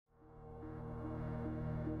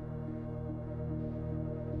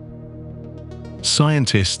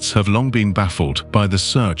Scientists have long been baffled by the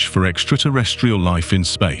search for extraterrestrial life in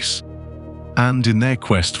space. And in their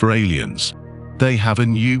quest for aliens, they have a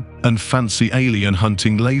new and fancy alien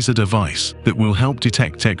hunting laser device that will help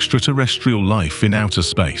detect extraterrestrial life in outer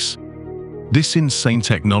space. This insane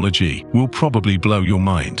technology will probably blow your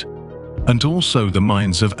mind, and also the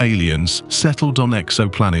minds of aliens settled on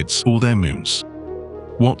exoplanets or their moons.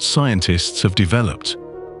 What scientists have developed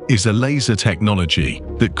is a laser technology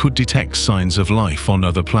that could detect signs of life on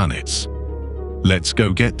other planets. Let's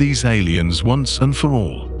go get these aliens once and for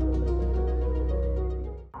all.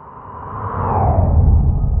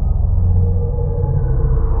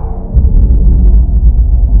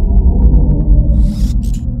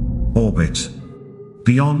 Orbit.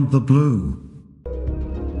 Beyond the blue.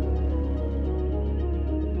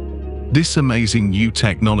 This amazing new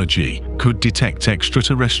technology could detect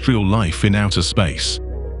extraterrestrial life in outer space,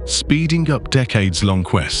 speeding up decades-long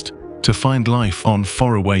quest to find life on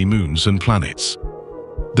faraway moons and planets.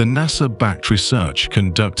 The NASA-backed research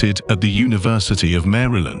conducted at the University of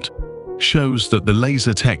Maryland shows that the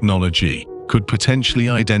laser technology could potentially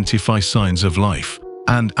identify signs of life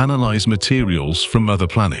and analyze materials from other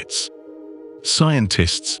planets.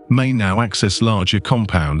 Scientists may now access larger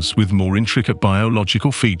compounds with more intricate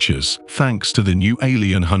biological features thanks to the new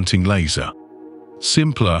alien hunting laser.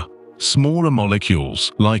 Simpler, smaller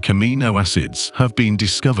molecules like amino acids have been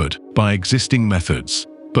discovered by existing methods,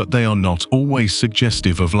 but they are not always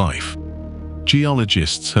suggestive of life.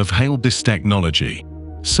 Geologists have hailed this technology,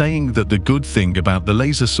 saying that the good thing about the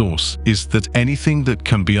laser source is that anything that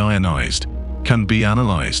can be ionized can be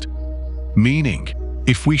analyzed. Meaning,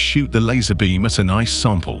 if we shoot the laser beam at an ice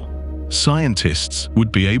sample, scientists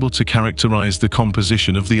would be able to characterize the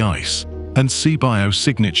composition of the ice and see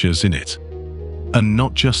biosignatures in it. And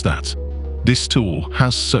not just that, this tool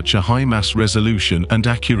has such a high mass resolution and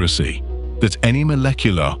accuracy that any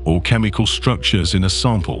molecular or chemical structures in a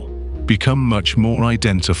sample become much more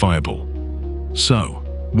identifiable. So,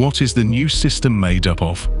 what is the new system made up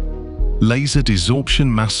of? Laser desorption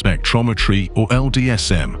mass spectrometry, or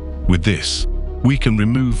LDSM. With this, we can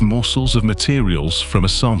remove morsels of materials from a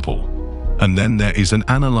sample. And then there is an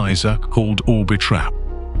analyzer called Orbitrap,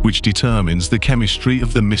 which determines the chemistry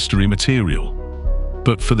of the mystery material.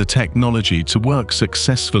 But for the technology to work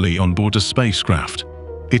successfully on board a spacecraft,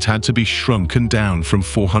 it had to be shrunken down from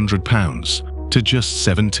 400 pounds to just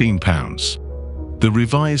 17 pounds. The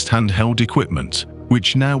revised handheld equipment,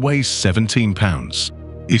 which now weighs 17 pounds,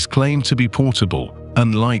 is claimed to be portable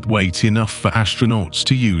and lightweight enough for astronauts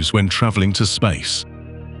to use when traveling to space.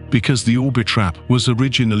 Because the Orbitrap was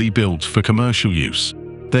originally built for commercial use,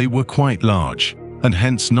 they were quite large and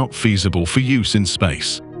hence not feasible for use in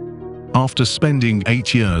space. After spending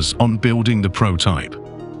 8 years on building the prototype,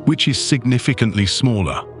 which is significantly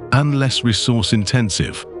smaller and less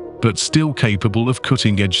resource-intensive, but still capable of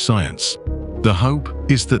cutting-edge science, the hope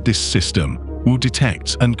is that this system will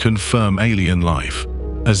detect and confirm alien life,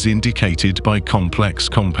 as indicated by complex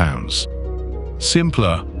compounds.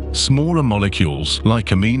 Simpler, smaller molecules like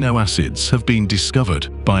amino acids have been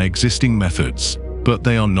discovered by existing methods, but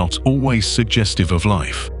they are not always suggestive of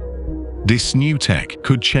life. This new tech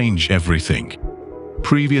could change everything.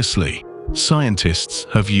 Previously, scientists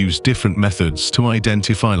have used different methods to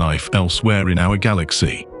identify life elsewhere in our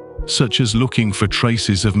galaxy, such as looking for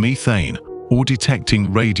traces of methane or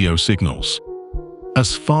detecting radio signals.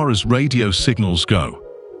 As far as radio signals go,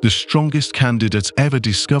 the strongest candidate ever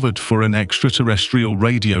discovered for an extraterrestrial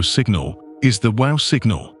radio signal is the WOW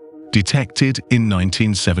signal, detected in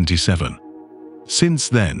 1977. Since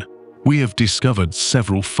then, we have discovered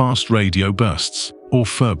several fast radio bursts, or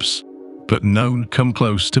FUBs, but none come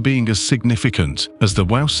close to being as significant as the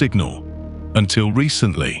WOW signal, until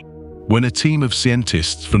recently, when a team of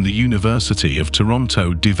scientists from the University of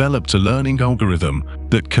Toronto developed a learning algorithm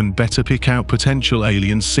that can better pick out potential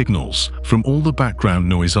alien signals from all the background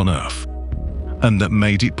noise on Earth, and that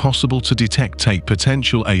made it possible to detect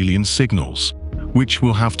potential alien signals, which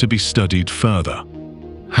will have to be studied further.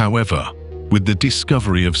 However, with the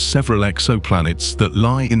discovery of several exoplanets that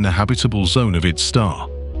lie in the habitable zone of its star,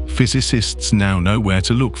 physicists now know where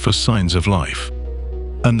to look for signs of life.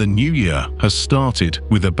 And the new year has started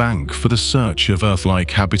with a bang for the search of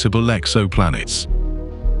Earth-like habitable exoplanets.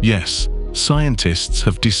 Yes, scientists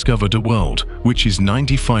have discovered a world which is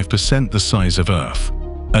 95% the size of Earth,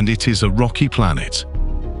 and it is a rocky planet.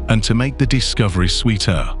 And to make the discovery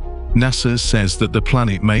sweeter, NASA says that the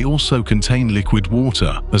planet may also contain liquid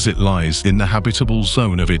water as it lies in the habitable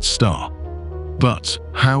zone of its star. But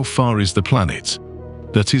how far is the planet?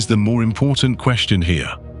 That is the more important question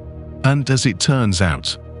here. And as it turns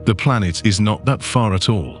out, the planet is not that far at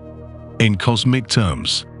all. In cosmic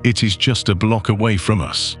terms, it is just a block away from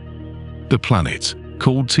us. The planet,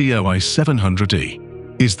 called TOI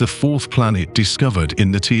 700e, is the fourth planet discovered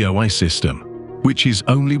in the TOI system, which is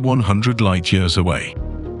only 100 light-years away.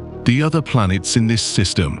 The other planets in this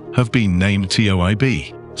system have been named TOI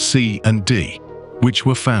B, C and D, which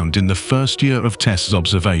were found in the first year of TESS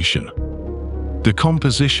observation. The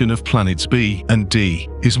composition of planets B and D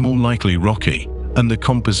is more likely rocky, and the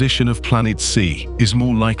composition of planet C is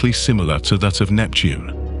more likely similar to that of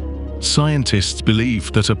Neptune. Scientists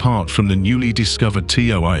believe that apart from the newly discovered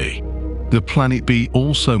TOI, the planet B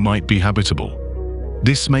also might be habitable.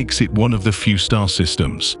 This makes it one of the few star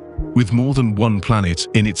systems with more than one planet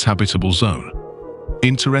in its habitable zone.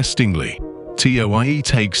 Interestingly, TOI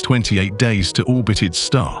takes 28 days to orbit its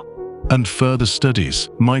star, and further studies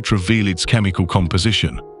might reveal its chemical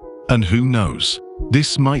composition. And who knows,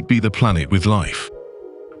 this might be the planet with life.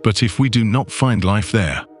 But if we do not find life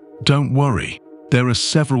there, don't worry, there are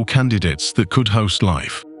several candidates that could host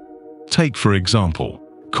life. Take for example,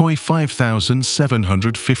 KOI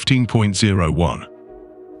 5715.01.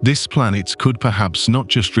 This planet could perhaps not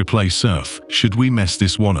just replace Earth should we mess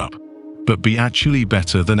this one up, but be actually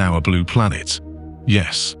better than our blue planet.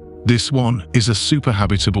 Yes, this one is a super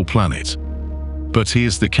habitable planet. But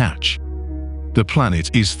here's the catch. The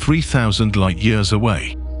planet is 3,000 light-years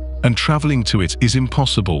away, and traveling to it is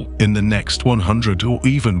impossible in the next 100 or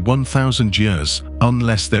even 1,000 years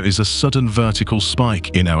unless there is a sudden vertical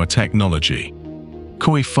spike in our technology.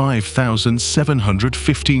 KOI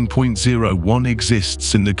 5715.01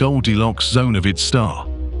 exists in the Goldilocks zone of its star,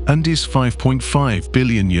 and is 5.5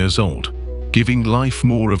 billion years old, giving life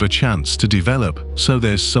more of a chance to develop, so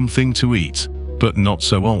there's something to eat, but not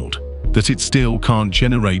so old that it still can't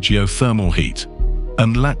generate geothermal heat,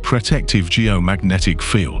 and lack protective geomagnetic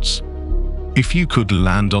fields. If you could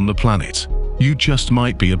land on the planet, you just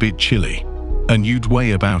might be a bit chilly, and you'd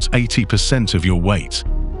weigh about 80% of your weight.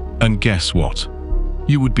 And guess what?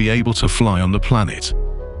 You would be able to fly on the planet.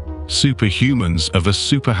 Superhumans of a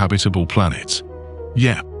super-habitable planet.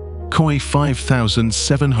 Yeah, KOI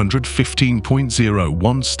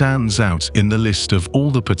 5715.01 stands out in the list of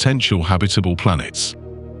all the potential habitable planets.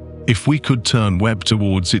 If we could turn Webb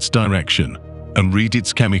towards its direction and read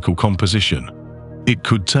its chemical composition, it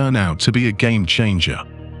could turn out to be a game-changer.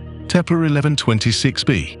 Kepler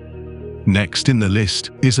 1126b. Next in the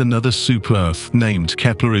list is another super-Earth named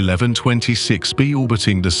Kepler 1126b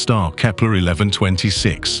orbiting the star Kepler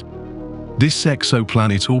 1126. This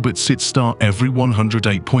exoplanet orbits its star every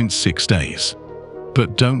 108.6 days.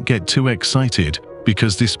 But don't get too excited,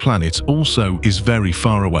 because this planet also is very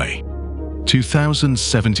far away.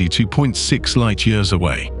 2072.6 light-years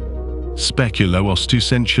away. Speculoos 2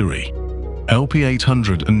 Centauri. LP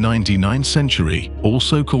 899 Centauri,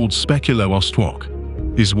 also called Speculoos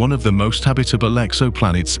 2, is one of the most habitable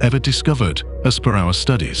exoplanets ever discovered, as per our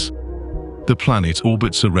studies. The planet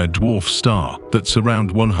orbits a red dwarf star that's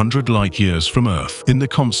around 100 light-years from Earth in the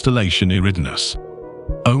constellation Eridanus.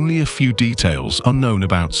 Only a few details are known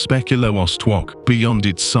about Speculoos 2 beyond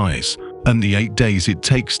its size and the 8 days it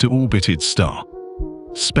takes to orbit its star.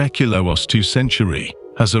 Speculoos 2 Centauri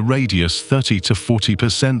has a radius 30 to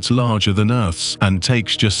 40% larger than Earth's and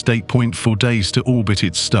takes just 8.4 days to orbit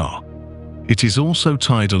its star. It is also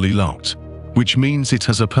tidally locked, which means it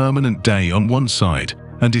has a permanent day on one side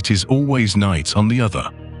and it is always night on the other.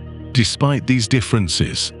 Despite these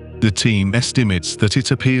differences, the team estimates that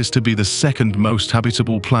it appears to be the second most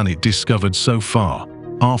habitable planet discovered so far,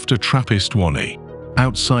 after TRAPPIST-1e,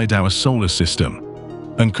 outside our solar system,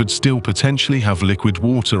 and could still potentially have liquid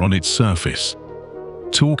water on its surface.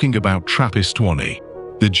 Talking about TRAPPIST-1e,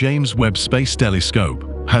 the James Webb Space Telescope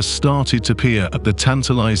has started to peer at the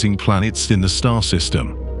tantalizing planets in the star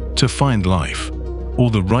system to find life,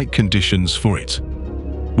 or the right conditions for it.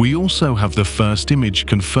 We also have the first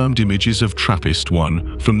confirmed images of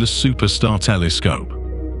TRAPPIST-1 from the Superstar Telescope.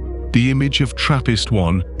 The image of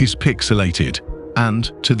TRAPPIST-1 is pixelated and,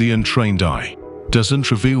 to the untrained eye,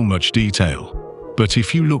 doesn't reveal much detail. But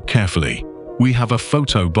if you look carefully, we have a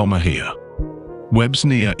photobomber here. Webb's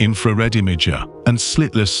near-infrared imager and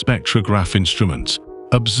slitless spectrograph instrument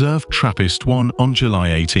observed TRAPPIST-1 on July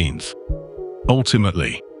 18th.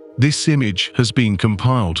 Ultimately, this image has been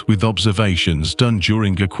compiled with observations done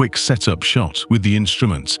during a quick setup shot with the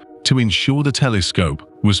instrument to ensure the telescope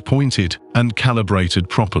was pointed and calibrated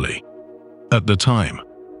properly. At the time,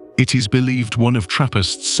 it is believed one of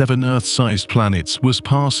TRAPPIST's 7 Earth-sized planets was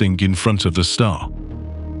passing in front of the star.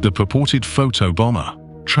 The purported photobomber,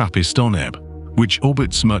 TRAPPIST-1e, which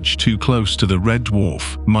orbits much too close to the red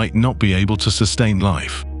dwarf, might not be able to sustain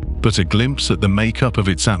life, but a glimpse at the makeup of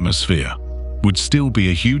its atmosphere would still be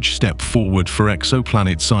a huge step forward for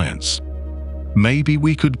exoplanet science. Maybe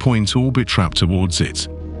we could point Orbit Trap towards it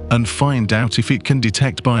and find out if it can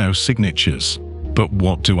detect biosignatures. But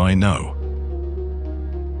what do I know?